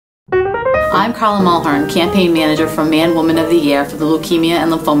I'm Carla Mulhern, Campaign Manager for Man Woman of the Year for the Leukemia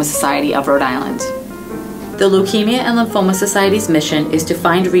and Lymphoma Society of Rhode Island. The Leukemia and Lymphoma Society's mission is to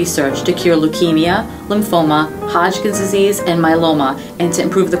find research to cure leukemia, lymphoma, Hodgkin's disease, and myeloma, and to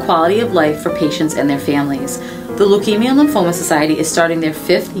improve the quality of life for patients and their families. The Leukemia and Lymphoma Society is starting their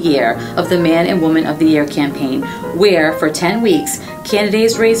 5th year of the Man and Woman of the Year campaign, where, for 10 weeks,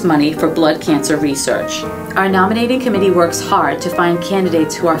 candidates raise money for blood cancer research. Our nominating committee works hard to find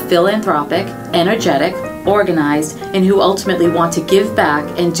candidates who are philanthropic, energetic, organized, and who ultimately want to give back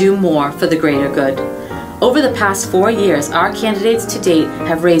and do more for the greater good. Over the past 4 years, our candidates to date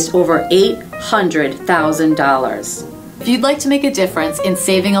have raised over $800,000. If you'd like to make a difference in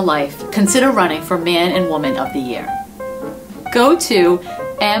saving a life, consider running for Man and Woman of the Year. Go to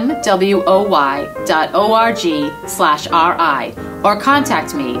mwoy.org/RI or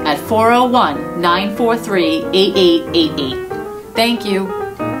contact me at 401-943-8888. Thank you.